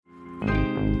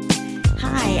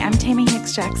Hi, I'm Tammy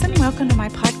Hicks Jackson. Welcome to my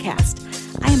podcast.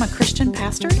 I am a Christian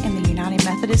pastor in the United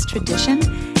Methodist tradition,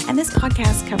 and this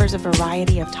podcast covers a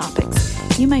variety of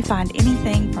topics. You may find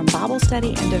anything from Bible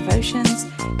study and devotions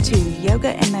to yoga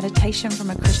and meditation from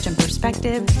a Christian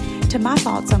perspective to my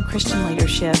thoughts on Christian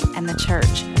leadership and the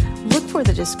church. Look for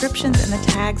the descriptions and the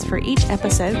tags for each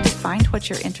episode to find what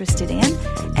you're interested in,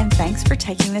 and thanks for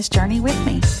taking this journey with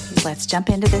me. Let's jump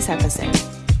into this episode.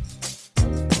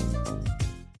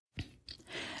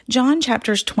 John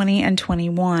chapters 20 and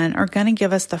 21 are going to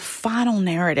give us the final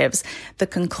narratives, the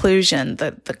conclusion,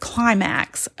 the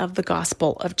climax of the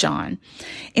Gospel of John.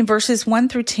 In verses 1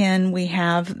 through 10, we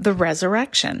have the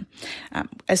resurrection.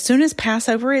 As soon as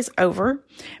Passover is over,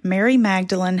 Mary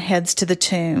Magdalene heads to the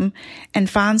tomb and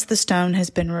finds the stone has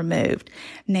been removed.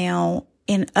 Now,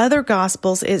 in other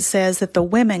Gospels, it says that the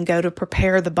women go to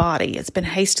prepare the body. It's been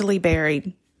hastily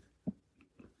buried.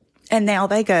 And now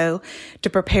they go to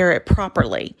prepare it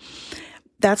properly.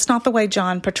 That's not the way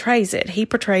John portrays it. He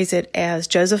portrays it as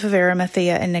Joseph of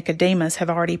Arimathea and Nicodemus have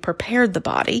already prepared the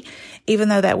body, even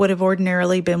though that would have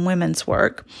ordinarily been women's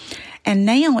work. And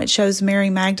now it shows Mary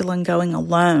Magdalene going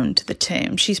alone to the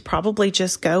tomb. She's probably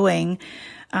just going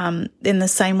in the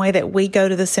same way that we go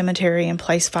to the cemetery and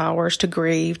place flowers to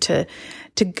grieve, to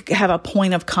have a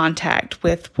point of contact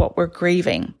with what we're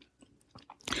grieving.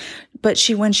 But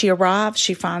when she arrives,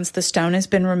 she finds the stone has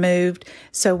been removed.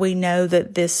 So we know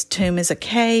that this tomb is a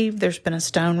cave. There's been a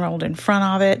stone rolled in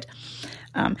front of it.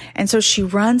 And so she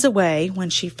runs away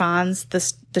when she finds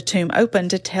the tomb open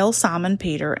to tell Simon,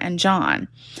 Peter, and John.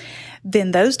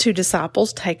 Then those two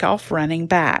disciples take off running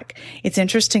back. It's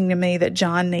interesting to me that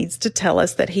John needs to tell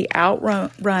us that he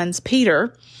outruns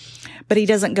Peter, but he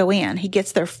doesn't go in. He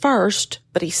gets there first,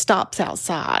 but he stops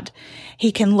outside.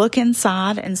 He can look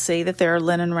inside and see that there are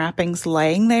linen wrappings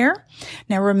laying there.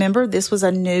 Now remember, this was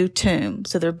a new tomb,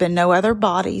 so there have been no other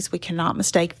bodies. We cannot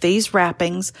mistake these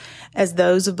wrappings as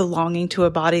those of belonging to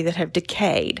a body that have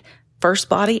decayed. First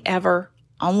body ever,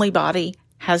 only body,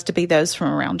 has to be those from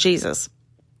around Jesus.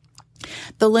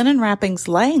 The linen wrappings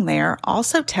laying there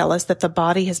also tell us that the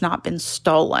body has not been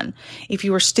stolen. If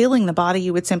you were stealing the body,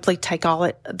 you would simply take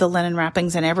the linen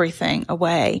wrappings and everything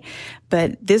away.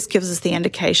 But this gives us the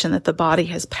indication that the body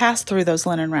has passed through those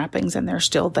linen wrappings and they're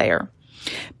still there.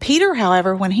 Peter,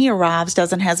 however, when he arrives,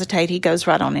 doesn't hesitate. He goes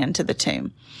right on into the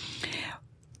tomb.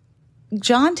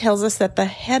 John tells us that the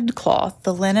headcloth,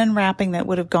 the linen wrapping that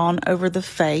would have gone over the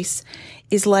face,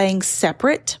 is laying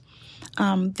separate.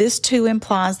 This too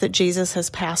implies that Jesus has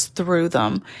passed through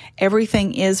them.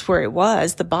 Everything is where it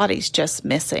was. The body's just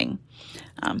missing.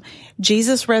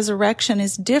 Jesus' resurrection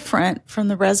is different from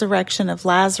the resurrection of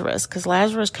Lazarus, because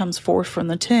Lazarus comes forth from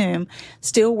the tomb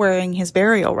still wearing his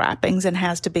burial wrappings and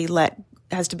has to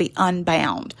be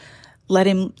unbound.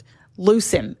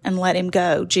 Loose him and let him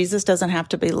go. Jesus doesn't have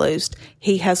to be loosed.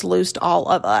 He has loosed all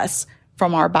of us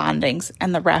from our bindings,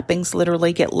 and the wrappings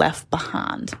literally get left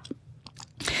behind.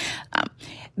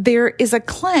 There is a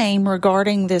claim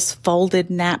regarding this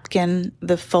folded napkin,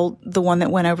 the one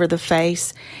that went over the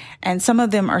face, and some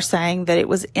of them are saying that it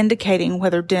was indicating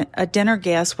whether a dinner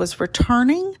guest was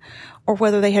returning or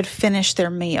whether they had finished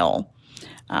their meal.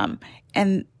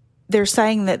 And they're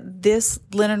saying that this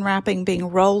linen wrapping being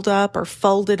rolled up or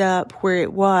folded up where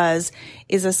it was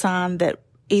is a sign that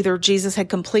either Jesus had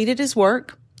completed his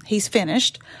work, he's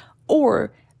finished,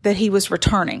 or that he was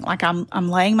returning. Like I'm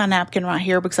laying my napkin right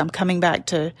here because I'm coming back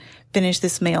to finish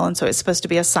this meal. And so it's supposed to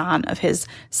be a sign of his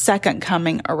second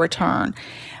coming or return.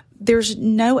 There's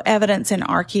no evidence in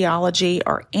archaeology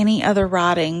or any other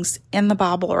writings in the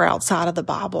Bible or outside of the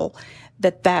Bible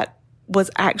that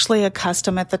was actually a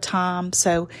custom at the time.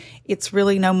 So it's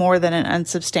really no more than an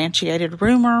unsubstantiated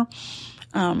rumor,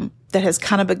 that has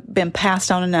kind of been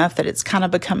passed on enough that it's kind of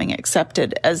becoming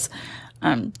accepted as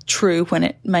true when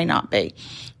it may not be.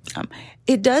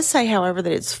 It does say, however,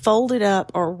 that it's folded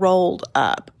up or rolled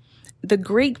up. The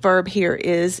Greek verb here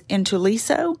is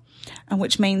entuliso,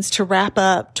 which means to wrap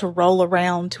up, to roll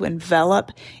around, to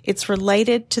envelop. It's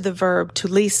related to the verb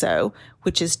tuliso,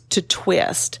 which is to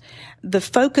twist. The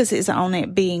focus is on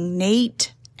it being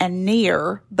neat and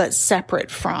near, but separate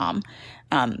from.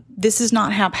 This is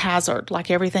not haphazard,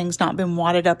 like everything's not been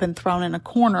wadded up and thrown in a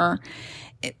corner.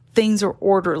 Things are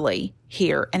orderly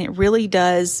here, and it really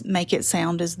does make it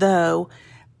sound as though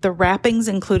the wrappings,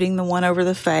 including the one over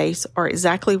the face, are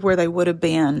exactly where they would have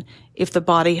been if the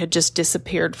body had just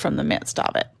disappeared from the midst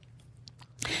of it.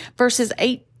 Verses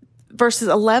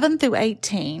 11 through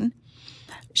 18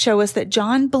 show us that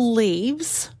John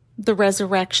believes the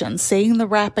resurrection. Seeing the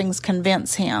wrappings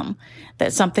convince him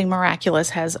that something miraculous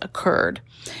has occurred.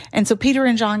 And so Peter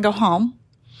and John go home.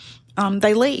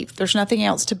 they leave. There's nothing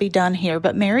else to be done here.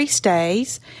 But Mary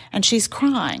stays, and she's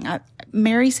crying.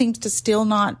 Mary seems to still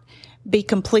not be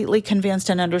completely convinced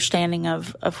and understanding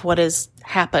of what has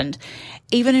happened.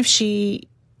 Even if she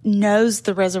knows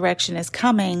the resurrection is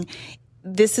coming,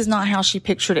 this is not how she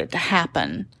pictured it to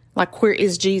happen. Like, where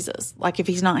is Jesus? Like, if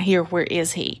he's not here, where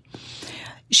is he?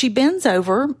 She bends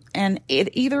over, and it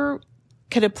either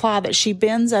could imply that she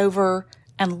bends over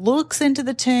and looks into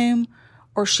the tomb,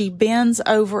 or she bends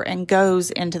over and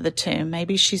goes into the tomb.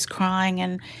 Maybe she's crying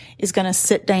and is going to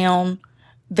sit down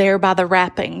there by the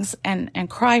wrappings and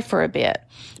cry for a bit.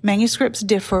 Manuscripts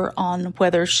differ on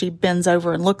whether she bends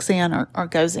over and looks in or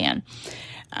goes in.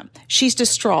 She's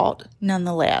distraught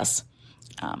nonetheless.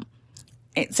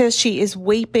 It says she is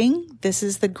weeping. This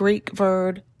is the Greek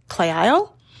verb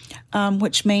kleio,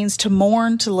 which means to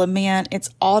mourn, to lament. It's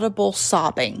audible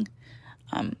sobbing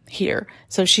here.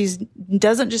 So she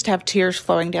doesn't just have tears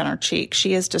flowing down her cheek.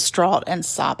 She is distraught and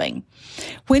sobbing.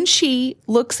 When she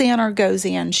looks in or goes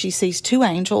in, she sees two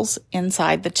angels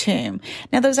inside the tomb.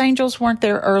 Now, those angels weren't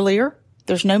there earlier.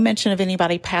 There's no mention of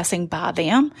anybody passing by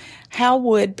them. How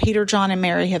would Peter, John, and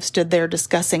Mary have stood there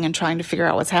discussing and trying to figure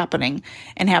out what's happening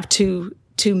and have two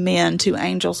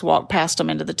angels walk past them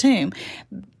into the tomb?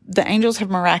 The angels have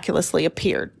miraculously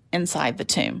appeared inside the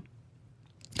tomb.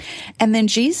 And then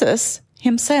Jesus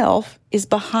himself is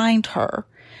behind her,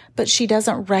 but she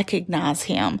doesn't recognize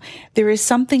him. There is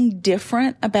something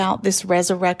different about this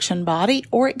resurrection body,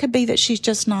 or it could be that she's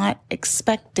just not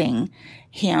expecting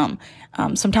him.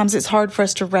 Sometimes it's hard for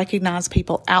us to recognize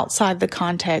people outside the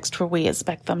context where we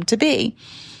expect them to be.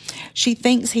 She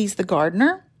thinks he's the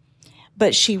gardener,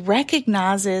 but she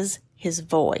recognizes his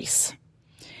voice.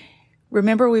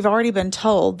 Remember, we've already been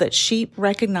told that sheep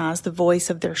recognize the voice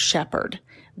of their shepherd.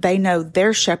 They know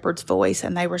their shepherd's voice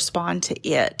and they respond to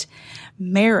it.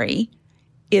 Mary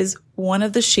is one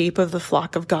of the sheep of the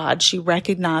flock of God. She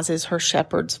recognizes her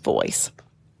shepherd's voice.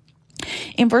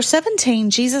 In verse 17,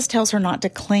 Jesus tells her not to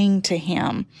cling to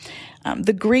him.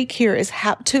 The Greek here is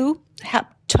hapto,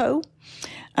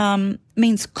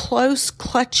 means close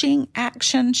clutching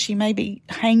action. She may be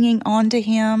hanging on to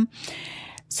him.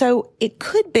 So it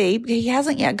could be he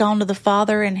hasn't yet gone to the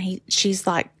Father, and he's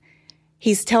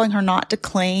telling her not to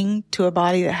cling to a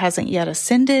body that hasn't yet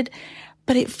ascended,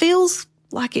 but it feels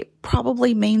like it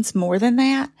probably means more than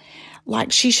that.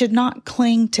 Like she should not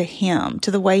cling to him,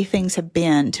 to the way things have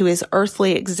been, to his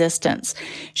earthly existence.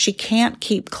 She can't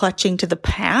keep clutching to the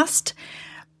past.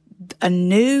 A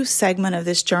new segment of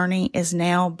this journey is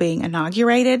now being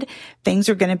inaugurated. Things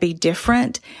are going to be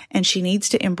different, and she needs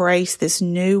to embrace this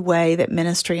new way that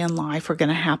ministry and life are going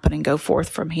to happen and go forth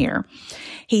from here.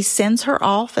 He sends her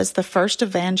off as the first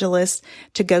evangelist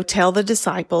to go tell the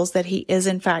disciples that he is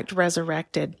in fact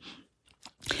resurrected.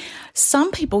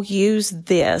 Some people use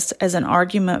this as an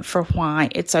argument for why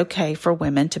it's okay for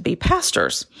women to be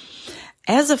pastors.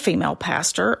 As a female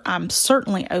pastor, I'm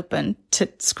certainly open to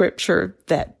scripture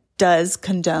that does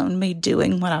condone me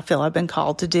doing what I feel I've been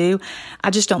called to do. I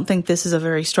just don't think this is a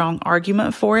very strong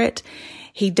argument for it.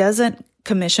 He doesn't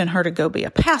commission her to go be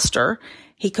a pastor.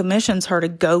 He commissions her to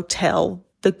go tell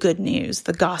the good news,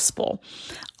 the gospel.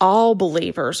 All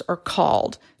believers are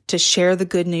called to share the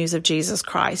good news of Jesus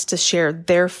Christ, to share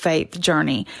their faith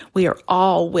journey. We are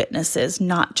all witnesses,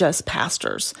 not just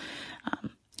pastors.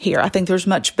 Here, I think there's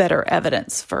much better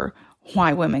evidence for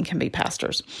why women can be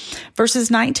pastors. Verses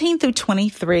 19 through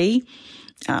 23,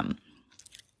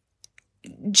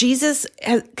 Jesus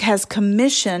has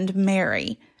commissioned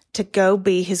Mary to go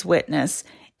be his witness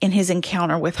in his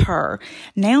encounter with her.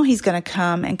 Now he's going to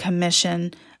come and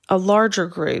commission a larger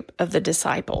group of the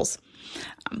disciples.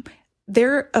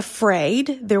 They're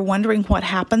afraid. They're wondering what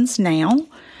happens now.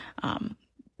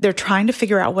 They're trying to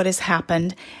figure out what has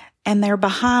happened, and they're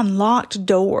behind locked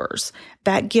doors.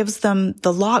 That gives them,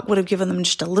 the lock would have given them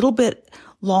just a little bit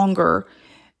longer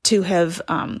to have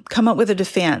come up with a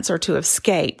defense or to have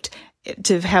escaped,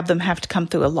 to have them have to come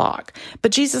through a lock.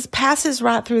 But Jesus passes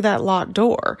right through that locked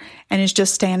door and is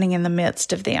just standing in the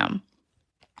midst of them.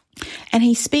 And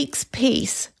he speaks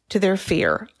peace to their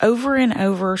fear. Over and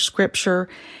over, Scripture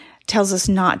tells us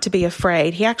not to be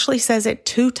afraid. He actually says it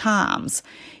 2 times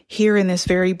here in this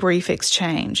very brief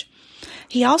exchange.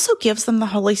 He also gives them the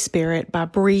Holy Spirit by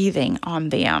breathing on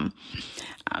them.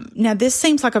 Now, this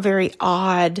seems like a very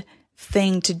odd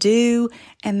thing to do,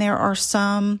 and there are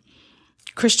some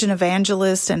Christian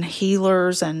evangelists and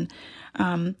healers and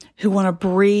who want to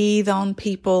breathe on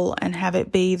people and have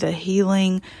it be the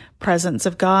healing presence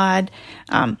of God.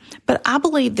 But I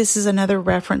believe this is another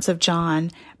reference of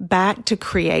John back to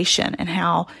creation and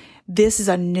how this is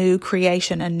a new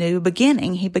creation, a new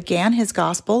beginning. He began his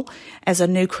gospel as a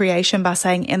new creation by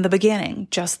saying, in the beginning,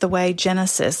 just the way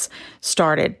Genesis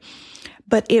started.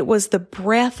 But it was the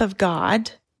breath of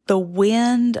God, the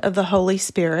wind of the Holy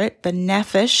Spirit, the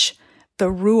nephesh, the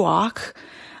ruach,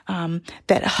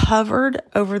 that hovered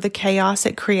over the chaos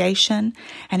at creation.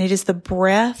 And it is the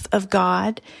breath of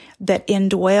God that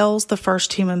indwells the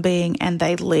first human being, and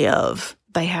they live.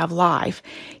 They have life.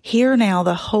 Here now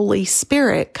the Holy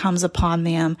Spirit comes upon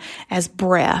them as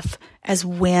breath, as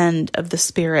wind of the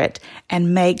Spirit,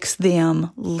 and makes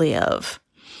them live.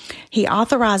 He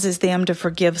authorizes them to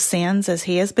forgive sins as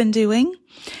he has been doing.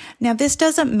 Now, this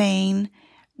doesn't mean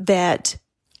that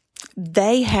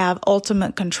they have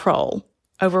ultimate control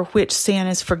over which sin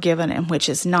is forgiven and which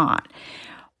is not.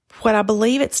 What I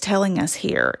believe it's telling us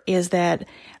here is that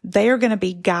they are going to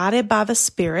be guided by the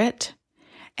Spirit,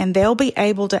 and they'll be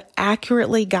able to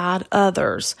accurately guide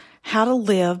others how to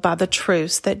live by the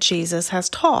truths that Jesus has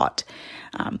taught.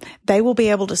 They will be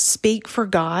able to speak for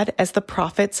God as the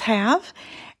prophets have,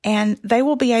 and they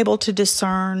will be able to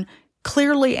discern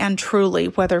clearly and truly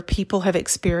whether people have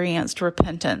experienced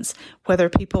repentance, whether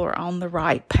people are on the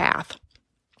right path.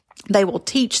 They will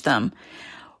teach them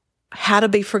how to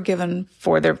be forgiven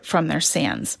from their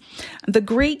sins. The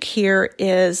Greek here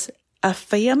is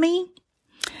aphiemi,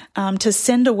 to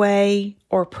send away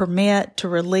or permit, to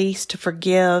release, to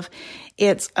forgive.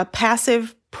 It's a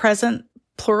passive present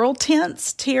plural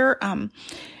tense here,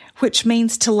 which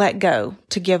means to let go,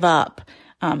 to give up,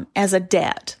 as a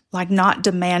debt, like not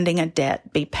demanding a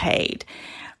debt be paid.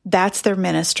 That's their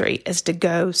ministry, is to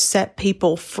go set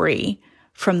people free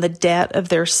from the debt of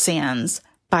their sins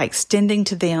by extending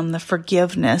to them the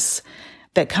forgiveness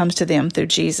that comes to them through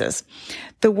Jesus.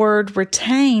 The word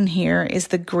retain here is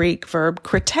the Greek verb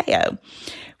kriteo,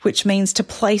 which means to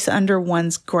place under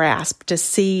one's grasp, to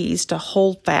seize, to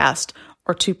hold fast,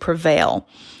 or to prevail.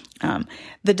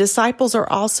 The disciples are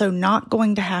also not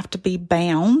going to have to be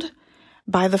bound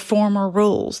by the former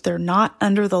rules. They're not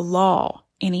under the law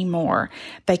anymore.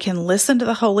 They can listen to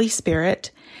the Holy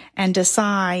Spirit and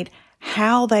decide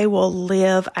how they will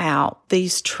live out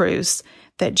these truths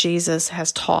that Jesus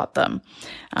has taught them.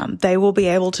 They will be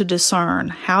able to discern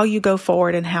how you go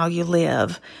forward and how you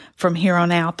live from here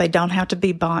on out. They don't have to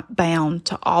be bound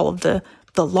to all of the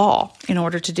law in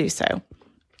order to do so.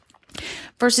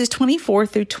 Verses 24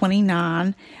 through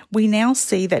 29, we now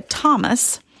see that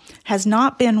Thomas has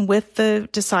not been with the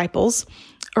disciples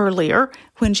earlier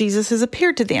when Jesus has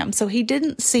appeared to them. So he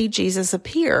didn't see Jesus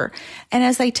appear. And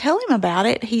as they tell him about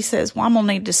it, he says, well, I'm going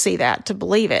to need to see that to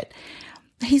believe it.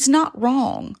 He's not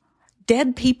wrong.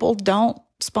 Dead people don't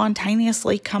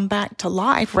spontaneously come back to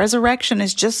life. Resurrection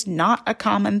is just not a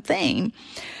common thing.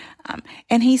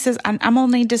 And he says, I'm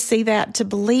going to need to see that to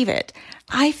believe it.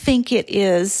 I think it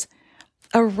is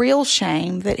a real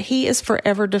shame that he is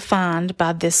forever defined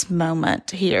by this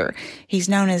moment here. He's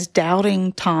known as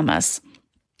Doubting Thomas,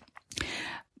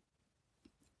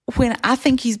 when I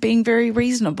think he's being very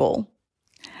reasonable.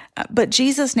 But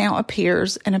Jesus now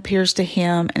appears to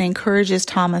him and encourages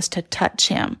Thomas to touch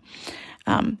him.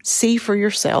 See for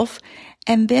yourself.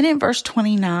 And then in verse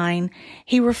 29,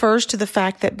 he refers to the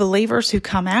fact that believers who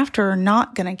come after are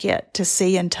not going to get to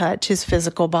see and touch his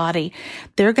physical body.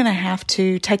 They're going to have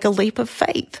to take a leap of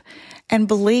faith and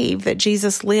believe that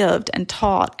Jesus lived and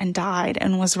taught and died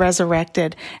and was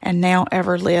resurrected and now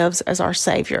ever lives as our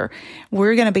Savior.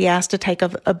 We're going to be asked to take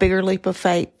a bigger leap of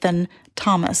faith than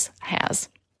Thomas has.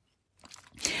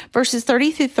 Verses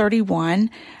 30 through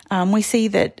 31, we see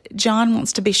that John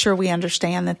wants to be sure we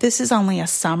understand that this is only a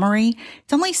summary.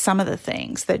 It's only some of the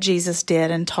things that Jesus did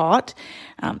and taught.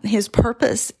 His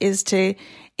purpose is to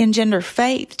engender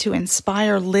faith, to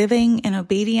inspire living in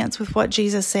obedience with what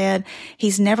Jesus said.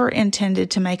 He's never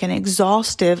intended to make an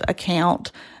exhaustive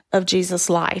account of Jesus'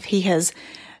 life. He has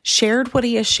shared what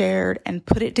he has shared and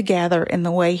put it together in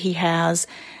the way he has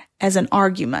as an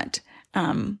argument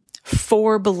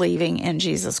for believing in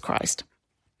Jesus Christ.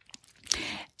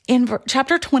 In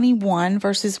chapter 21,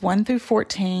 verses 1 through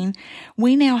 14,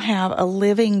 we now have a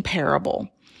living parable.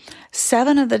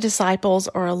 7 of the disciples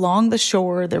are along the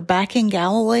shore. They're back in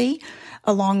Galilee,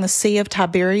 along the Sea of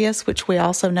Tiberias, which we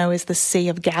also know as the Sea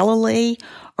of Galilee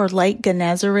or Lake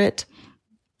Gennesaret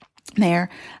there.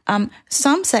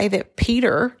 Some say that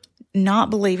Peter, not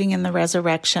believing in the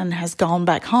resurrection, has gone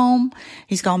back home.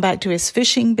 He's gone back to his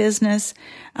fishing business.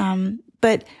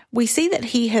 But we see that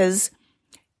he has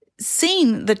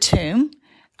seen the tomb.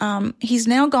 He's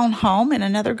now gone home. In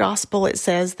another gospel, it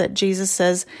says that Jesus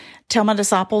says, tell my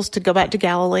disciples to go back to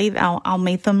Galilee. I'll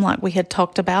meet them, like we had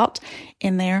talked about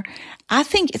in there. I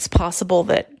think it's possible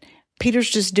that Peter's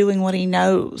just doing what he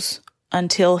knows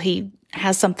until he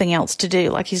has something else to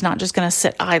do. Like he's not just going to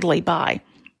sit idly by.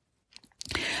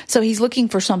 So he's looking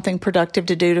for something productive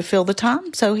to do to fill the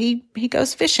time. So he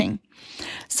goes fishing.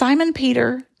 Simon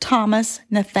Peter, Thomas,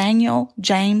 Nathanael,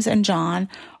 James, and John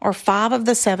are 5 of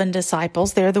the 7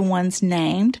 disciples. They're the ones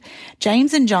named.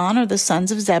 James and John are the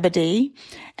sons of Zebedee.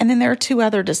 And then there are 2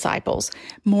 other disciples.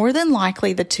 More than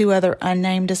likely, the 2 other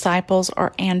unnamed disciples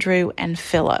are Andrew and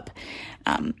Philip.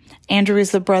 Andrew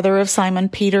is the brother of Simon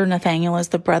Peter. Nathanael is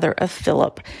the brother of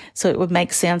Philip. So it would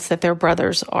make sense that their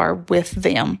brothers are with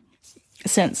them,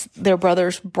 since their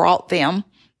brothers brought them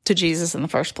to Jesus in the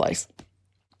first place.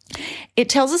 It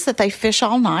tells us that they fish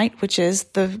all night, which is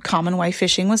the common way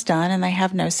fishing was done, and they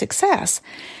have no success.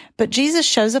 But Jesus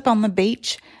shows up on the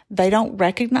beach. They don't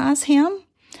recognize him.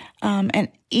 And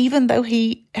even though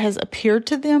he has appeared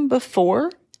to them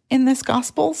before in this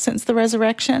gospel since the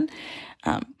resurrection,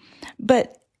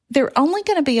 but they're only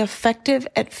going to be effective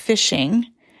at fishing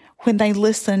when they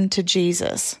listen to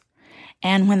Jesus.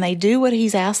 And when they do what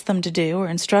he's asked them to do or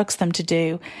instructs them to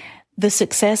do, the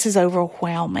success is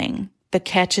overwhelming. The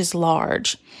catch is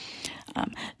large.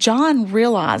 John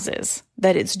realizes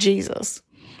that it's Jesus.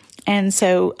 And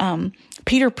so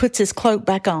Peter puts his cloak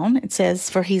back on. It says,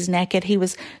 for he's naked. He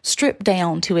was stripped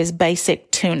down to his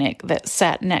basic tunic that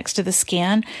sat next to the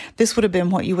skin. This would have been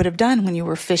what you would have done when you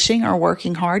were fishing or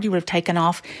working hard. You would have taken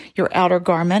off your outer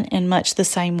garment in much the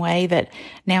same way that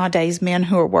nowadays men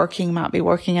who are working might be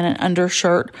working in an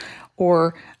undershirt,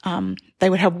 or they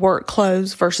would have work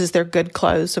clothes versus their good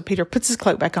clothes. So Peter puts his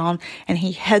cloak back on and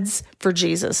he heads for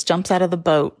Jesus, jumps out of the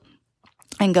boat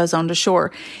and goes on to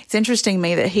shore. It's interesting to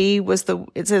me that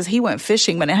it says he went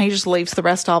fishing, but now he just leaves the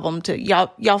rest of them to,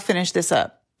 y'all finish this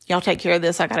up. Y'all take care of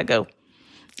this. I gotta go.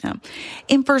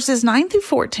 In verses 9 through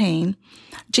 14,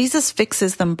 Jesus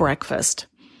fixes them breakfast.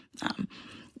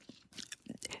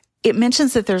 It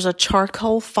mentions that there's a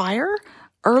charcoal fire.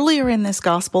 Earlier in this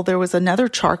gospel, there was another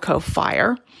charcoal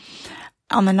fire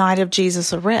on the night of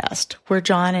Jesus' arrest, where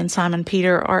John and Simon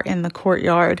Peter are in the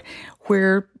courtyard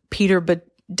where Peter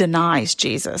denies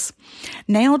Jesus.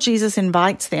 Now Jesus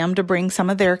invites them to bring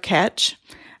some of their catch,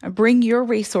 bring your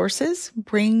resources,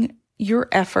 bring your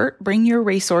effort, bring your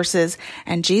resources,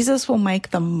 and Jesus will make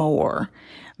them more.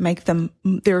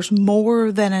 There's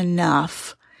more than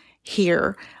enough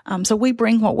here. So we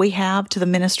bring what we have to the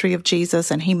ministry of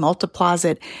Jesus and he multiplies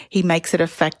it. He makes it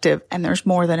effective, and there's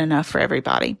more than enough for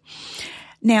everybody.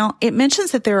 Now, it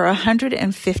mentions that there are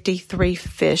 153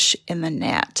 fish in the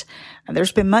net.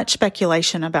 There's been much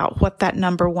speculation about what that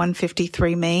number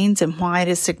 153 means and why it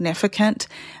is significant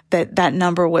that that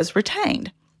number was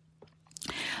retained.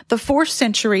 The 4th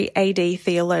century AD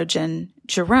theologian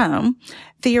Jerome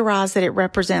theorized that it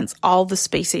represents all the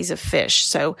species of fish.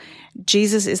 So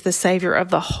Jesus is the Savior of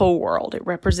the whole world. It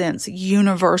represents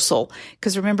universal.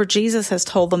 Because remember, Jesus has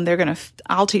told them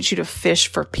I'll teach you to fish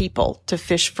for people, to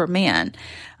fish for men.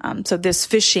 So this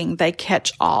fishing, they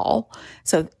catch all.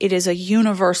 So it is a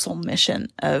universal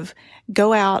mission of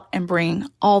go out and bring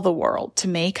all the world to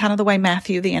me, kind of the way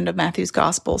the end of Matthew's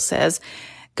gospel says,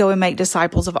 go and make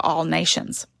disciples of all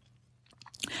nations.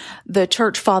 The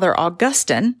church father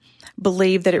Augustine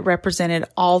believed that it represented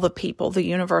all the people, the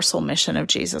universal mission of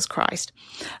Jesus Christ.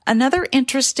 Another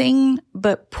interesting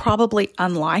but probably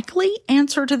unlikely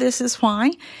answer to this is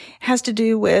why has to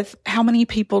do with how many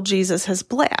people Jesus has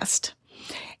blessed.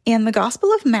 In the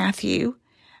Gospel of Matthew,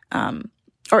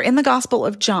 or in the Gospel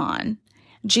of John,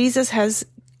 Jesus has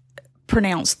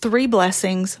pronounced 3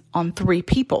 blessings on 3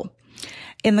 people.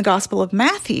 In the Gospel of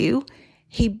Matthew,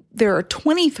 there are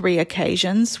 23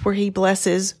 occasions where he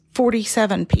blesses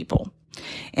 47 people.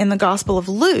 In the Gospel of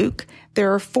Luke,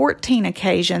 there are 14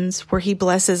 occasions where he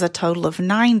blesses a total of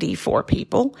 94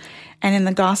 people. And in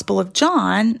the Gospel of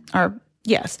John, in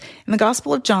the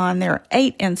Gospel of John, there are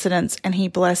 8 incidents and he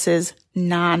blesses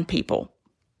 9 people.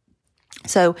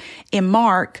 So in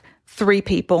Mark, 3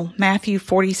 people, Matthew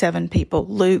 47 people,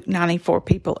 Luke 94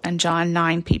 people, and John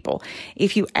 9 people.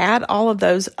 If you add all of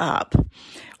those up,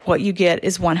 what you get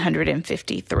is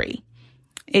 153.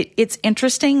 It's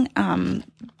interesting,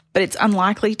 but it's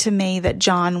unlikely to me that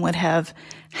John would have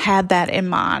had that in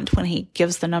mind when he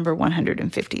gives the number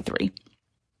 153.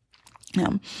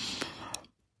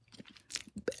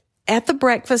 At the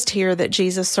breakfast here that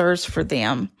Jesus serves for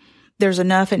them, there's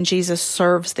enough, and Jesus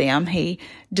serves them. He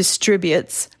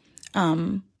distributes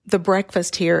the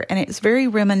breakfast here, and it's very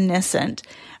reminiscent,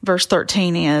 verse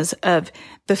 13 is, of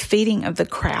the feeding of the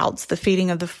crowds, the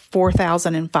feeding of the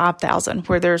 4,000 and 5,000,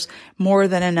 where there's more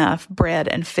than enough bread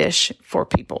and fish for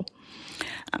people.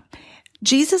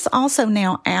 Jesus also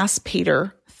now asks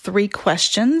Peter 3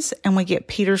 questions and we get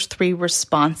Peter's 3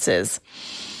 responses.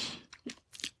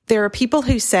 There are people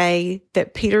who say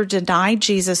that Peter denied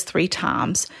Jesus 3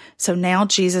 times, so now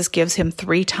Jesus gives him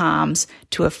 3 times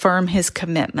to affirm his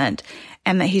commitment,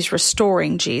 and that he's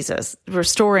restoring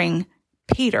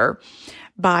Peter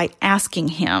by asking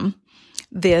him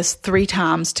this 3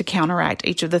 times to counteract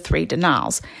each of the 3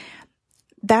 denials.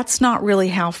 That's not really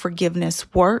how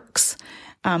forgiveness works.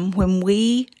 When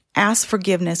we ask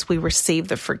forgiveness, we receive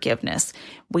the forgiveness.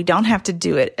 We don't have to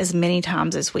do it as many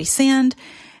times as we sinned.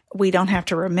 We don't have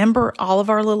to remember all of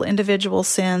our little individual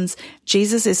sins.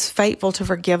 Jesus is faithful to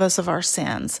forgive us of our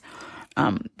sins.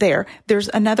 There's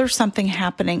another something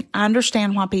happening. I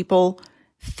understand why people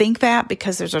think that,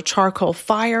 because there's a charcoal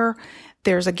fire.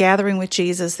 There's a gathering with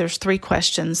Jesus. There's 3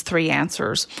 questions, 3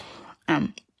 answers.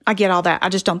 I get all that. I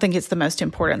just don't think it's the most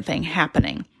important thing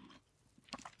happening.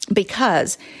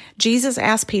 Because Jesus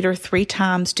asked Peter 3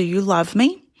 times, "Do you love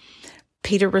me?"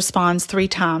 Peter responds 3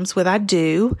 times with "I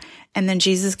do," and then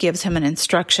Jesus gives him an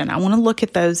instruction. I want to look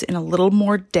at those in a little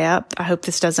more depth. I hope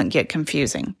this doesn't get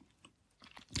confusing.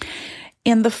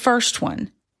 In the first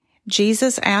one,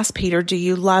 Jesus asked Peter, "Do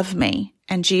you love me?"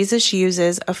 And Jesus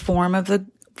uses a form of the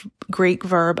Greek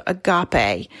verb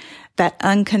agape, that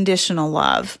unconditional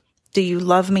love. Do you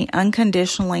love me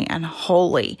unconditionally and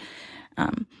wholly?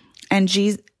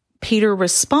 Peter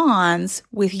responds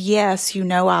with, "Yes, you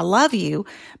know I love you,"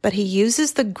 but he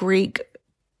uses the Greek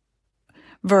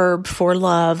verb for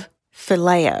love,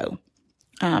 phileo,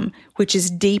 which is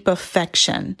deep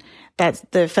affection. That's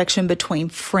the affection between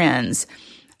friends.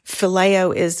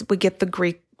 Phileo is, we get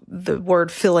the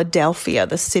word Philadelphia,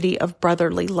 the city of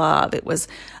brotherly love. It was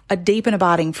a deep and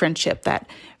abiding friendship. That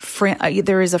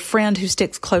there is a friend who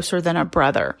sticks closer than a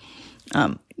brother.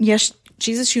 Yes,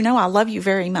 Jesus, you know I love you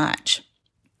very much.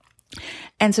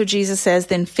 And so Jesus says,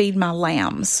 "Then feed my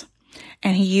lambs."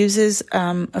 And he uses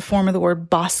a form of the word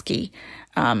boski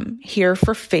here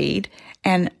for feed,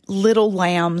 and little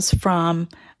lambs from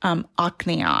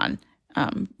aknion,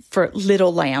 for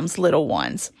little lambs, little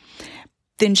ones.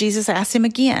 Then Jesus asks him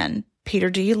again, "Peter,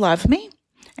 do you love me?"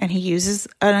 And he uses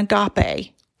an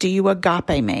agape. "Do you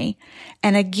agape me?"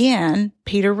 And again,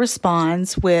 Peter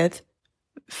responds with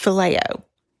phileo.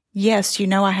 "Yes, you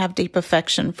know I have deep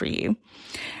affection for you."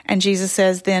 And Jesus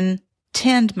says, "Then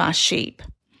tend my sheep,"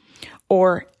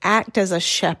 or act as a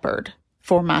shepherd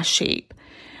for my sheep.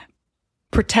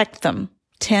 Protect them,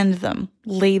 tend them,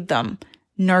 lead them,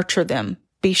 nurture them,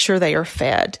 be sure they are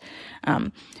fed.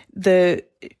 The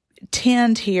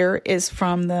tend here is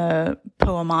from the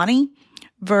poemani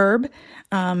verb.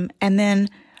 And then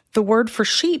the word for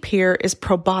sheep here is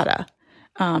probata,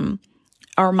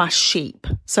 or my sheep.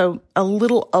 So a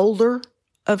little older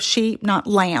of sheep, not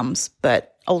lambs,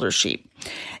 but older sheep.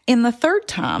 In the third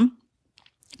time,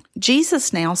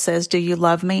 Jesus now says, "Do you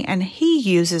love me?" And he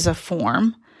uses a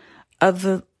form of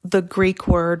the Greek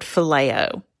word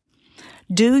phileo.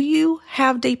 "Do you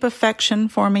have deep affection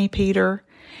for me, Peter?"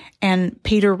 And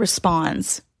Peter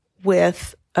responds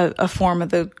with a form of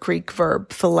the Greek verb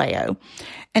phileo.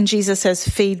 And Jesus says,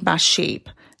 "Feed my sheep."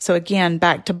 So again,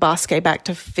 back to boske, back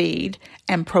to feed,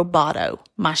 and probato,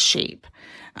 my sheep.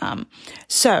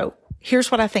 So here's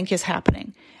what I think is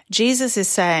happening. Jesus is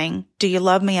saying, "Do you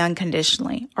love me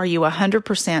unconditionally? Are you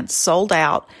 100% sold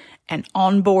out and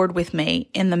on board with me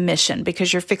in the mission?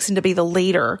 Because you're fixing to be the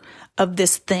leader of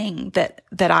this thing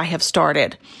that I have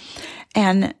started."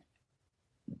 And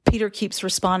Peter keeps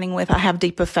responding with, "I have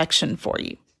deep affection for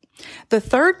you." The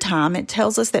third time, it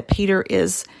tells us that Peter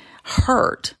is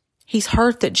hurt. He's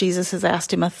hurt that Jesus has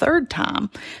asked him a third time.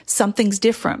 Something's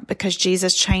different, because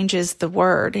Jesus changes the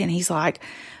word, and he's like,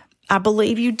 "I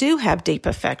believe you do have deep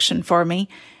affection for me.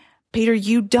 Peter,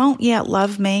 you don't yet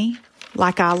love me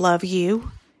like I love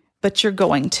you, but you're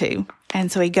going to."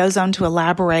 And so he goes on to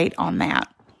elaborate on that.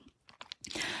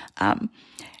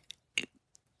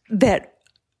 That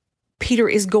Peter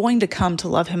is going to come to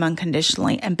love him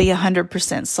unconditionally and be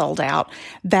 100% sold out.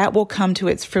 That will come to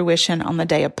its fruition on the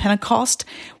day of Pentecost,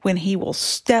 when he will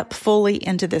step fully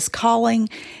into this calling.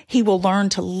 He will learn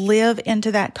to live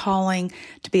into that calling,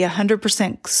 to be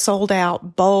 100% sold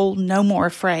out, bold, no more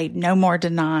afraid, no more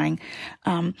denying.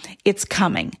 It's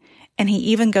coming. And he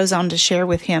even goes on to share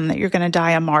with him that you're going to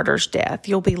die a martyr's death.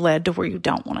 You'll be led to where you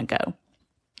don't want to go.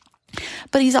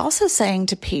 But he's also saying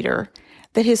to Peter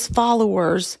that his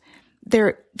followers,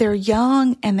 they're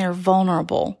young and they're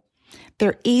vulnerable.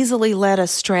 They're easily led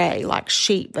astray like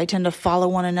sheep. They tend to follow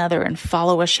one another and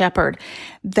follow a shepherd.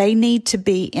 They need to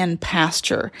be in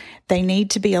pasture. They need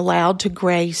to be allowed to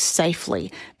graze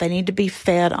safely. They need to be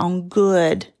fed on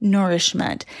good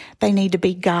nourishment. They need to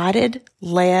be guided,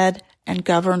 led, and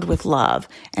governed with love.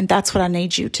 And that's what I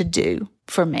need you to do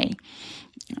for me.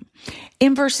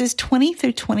 In verses 20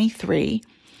 through 23,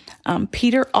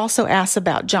 Peter also asks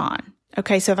about John.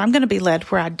 Okay, so if I'm going to be led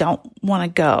where I don't want to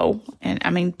go,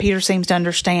 and Peter seems to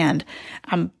understand,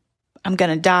 I'm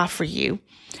going to die for you.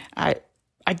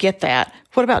 I get that.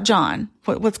 What about John?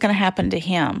 What's going to happen to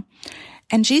him?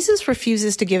 And Jesus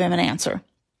refuses to give him an answer.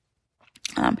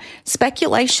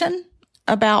 Speculation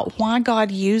about why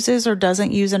God uses or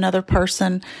doesn't use another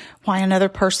person, why another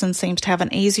person seems to have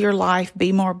an easier life,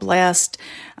 be more blessed,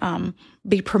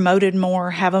 be promoted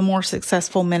more, have a more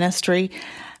successful ministry.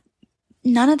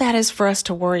 None of that is for us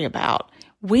to worry about.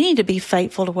 We need to be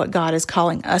faithful to what God is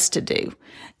calling us to do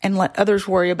and let others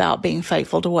worry about being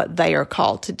faithful to what they are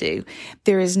called to do.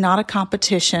 There is not a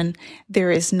competition. There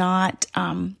is not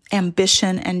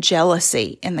ambition and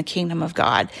jealousy in the kingdom of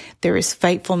God. There is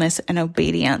faithfulness and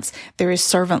obedience. There is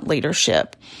servant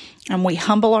leadership. And we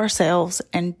humble ourselves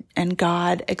and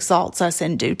God exalts us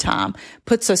in due time,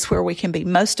 puts us where we can be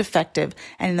most effective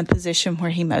and in the position where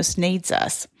he most needs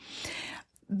us.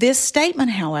 This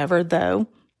statement, however, though,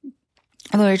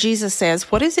 where Jesus says,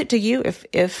 what is it to you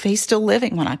if he's still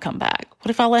living when I come back? What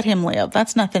if I let him live?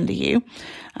 That's nothing to you.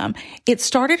 It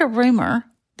started a rumor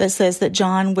that says that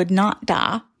John would not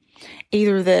die,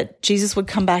 either that Jesus would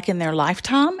come back in their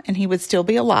lifetime and he would still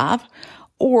be alive,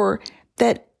 or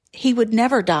that he would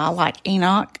never die like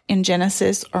Enoch in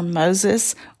Genesis or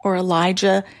Moses or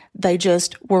Elijah. They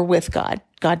just were with God.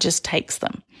 God just takes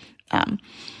them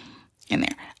in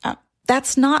there.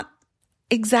 That's not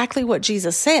exactly what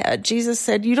Jesus said. Jesus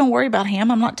said, you don't worry about him.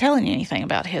 I'm not telling you anything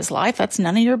about his life. That's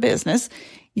none of your business.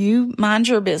 You mind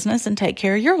your business and take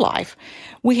care of your life.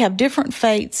 We have different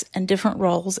fates and different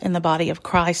roles in the body of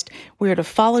Christ. We are to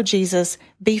follow Jesus,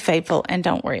 be faithful, and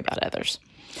don't worry about others.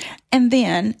 And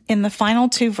then in the final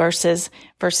two verses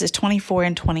 24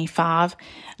 and 25,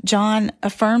 John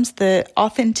affirms the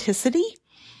authenticity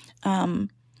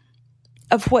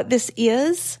of what this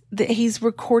is, that he's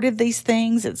recorded these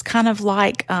things. It's kind of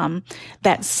like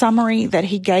that summary that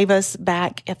he gave us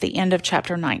back at the end of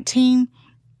chapter 19,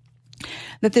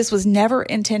 that this was never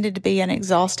intended to be an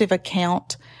exhaustive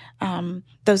account.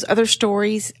 Those other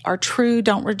stories are true.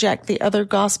 Don't reject the other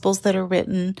gospels that are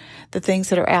written, the things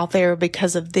that are out there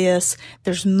because of this.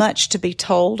 There's much to be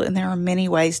told, and there are many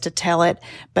ways to tell it.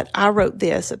 But I wrote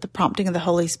this at the prompting of the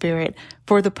Holy Spirit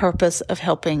for the purpose of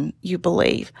helping you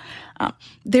believe.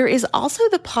 There is also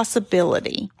the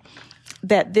possibility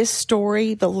that this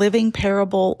story, the living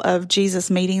parable of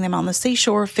Jesus meeting them on the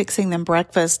seashore, fixing them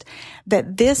breakfast,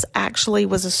 that this actually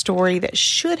was a story that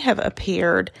should have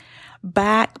appeared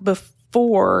back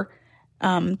before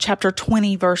chapter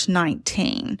 20, verse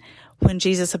 19, when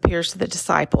Jesus appears to the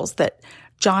disciples, that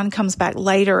John comes back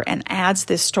later and adds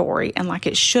this story, and like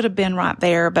it should have been right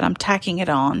there, but I'm tacking it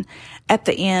on. At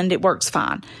the end, it works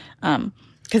fine,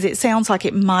 because it sounds like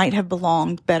it might have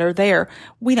belonged better there.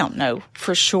 We don't know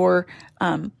for sure,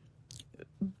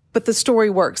 but the story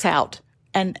works out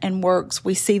and works.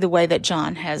 We see the way that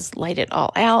John has laid it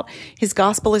all out. His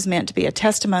gospel is meant to be a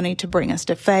testimony to bring us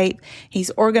to faith.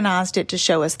 He's organized it to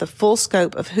show us the full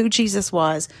scope of who Jesus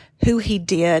was, who he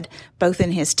did, both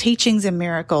in his teachings and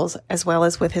miracles, as well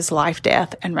as with his life,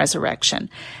 death, and resurrection.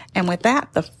 And with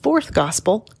that, the fourth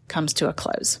gospel comes to a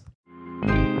close.